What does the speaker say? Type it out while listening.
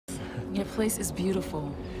Your place is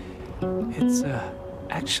beautiful. It's,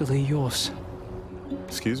 actually yours.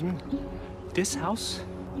 Excuse me? This house,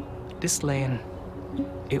 this land,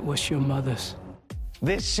 it was your mother's.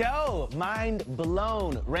 This show, mind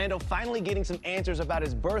blown. Randall finally getting some answers about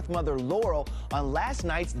his birth mother, Laurel, on last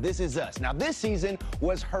night's This Is Us. Now, this season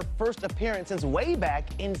was her first appearance since way back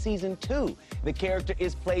in season 2. The character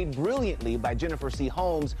is played brilliantly by Jennifer C.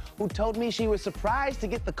 Holmes, who told me she was surprised to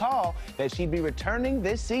get the call that she'd be returning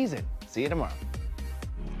this season. See you tomorrow.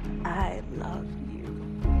 I love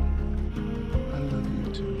you. I love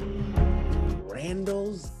you too.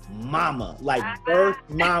 Randall's mama, like birth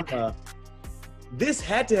mama. This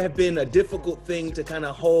had to have been a difficult thing to kind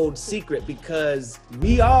of hold secret because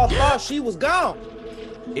we all thought she was gone.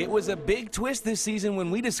 It was a big twist this season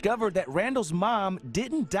when we discovered that Randall's mom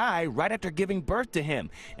didn't die right after giving birth to him.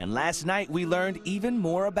 And last night we learned even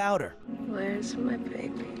more about her. Where's my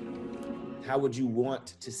baby? How would you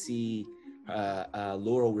want to see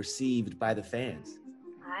Laurel received by the fans?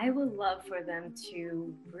 I would love for them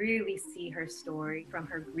to really see her story, from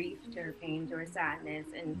her grief to her pain to her sadness,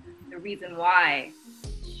 and the reason why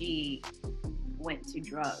she went to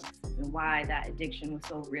drugs and why that addiction was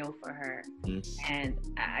so real for her. And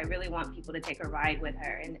I really want people to take a ride with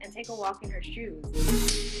her and take a walk in her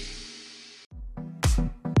shoes.